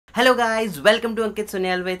Hello guys, welcome to Ankit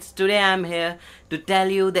Sunyalwits. Today I am here to tell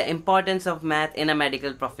you the importance of math in a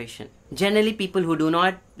medical profession. Generally, people who do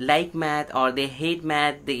not like math or they hate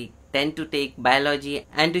math, they tend to take biology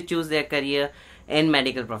and to choose their career in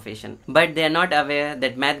medical profession. But they are not aware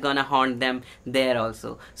that math gonna haunt them there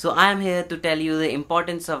also. So I am here to tell you the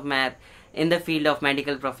importance of math in the field of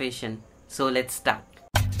medical profession. So let's start.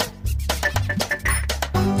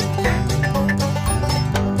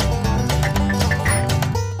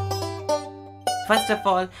 First of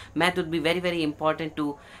all, math would be very important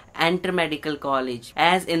to enter medical college,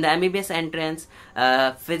 as in the MBBS entrance,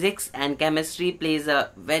 physics and chemistry plays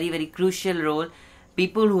a very crucial role.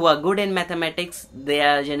 People who are good in mathematics, they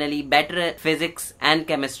are generally better at physics and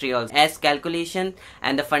chemistry also, as calculation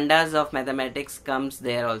and the fundas of mathematics comes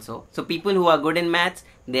there also. So people who are good in maths,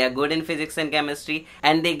 they are good in physics and chemistry,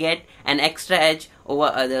 and they get an extra edge over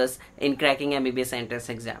others in cracking MBBS entrance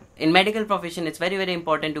exam. In medical profession, it's very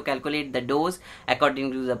important to calculate the dose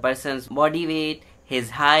according to the person's body weight,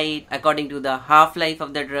 his height, according to the half-life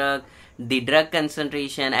of the drug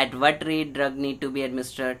concentration, at what rate drug need to be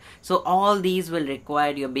administered. So all these will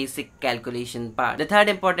require your basic calculation part. The third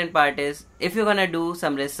important part is, if you're gonna do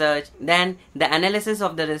some research, then the analysis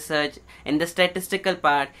of the research in the statistical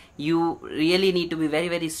part, you really need to be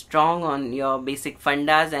very strong on your basic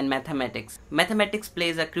fundas and mathematics. Mathematics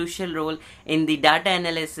plays a crucial role in the data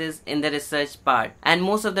analysis in the research part, and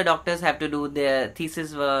most of the doctors have to do their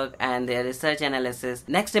thesis work and their research analysis.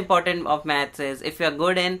 Next important of maths is, if you're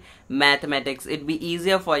good in mathematics, it'd be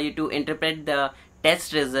easier for you to interpret the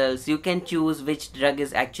test results. You can choose which drug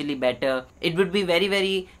is actually better. It would be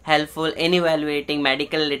very helpful in evaluating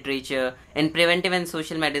medical literature. In preventive and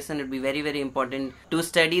social medicine, it would be very important to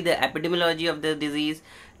study the epidemiology of the disease,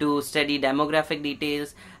 to study demographic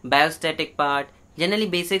details, biostatic part. Generally,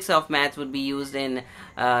 basics of maths would be used in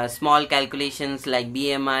small calculations like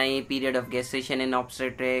BMI, period of gestation in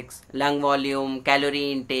obstetrics, lung volume,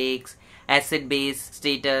 calorie intakes, acid-base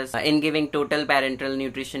status, in giving total parenteral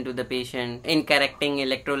nutrition to the patient, in correcting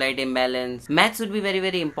electrolyte imbalance. Maths would be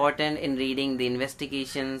very important in reading the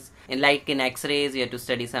investigations. Like in X-rays, you have to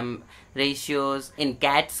study some ratios. In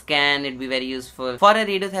CAT scan, it'd be very useful. For a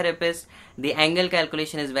radiotherapist, the angle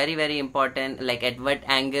calculation is very important, like at what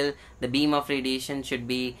angle the beam of radiation should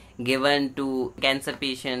be given to cancer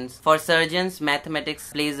patients. For surgeons,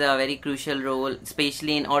 mathematics plays a very crucial role,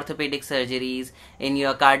 especially in orthopedic surgeries, in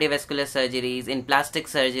your cardiovascular surgeries, in plastic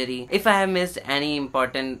surgery. If I have missed any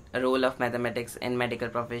important role of mathematics in medical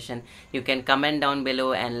profession, you can comment down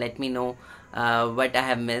below and let me know what I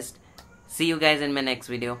have missed. See you guys in my next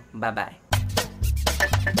video. Bye bye.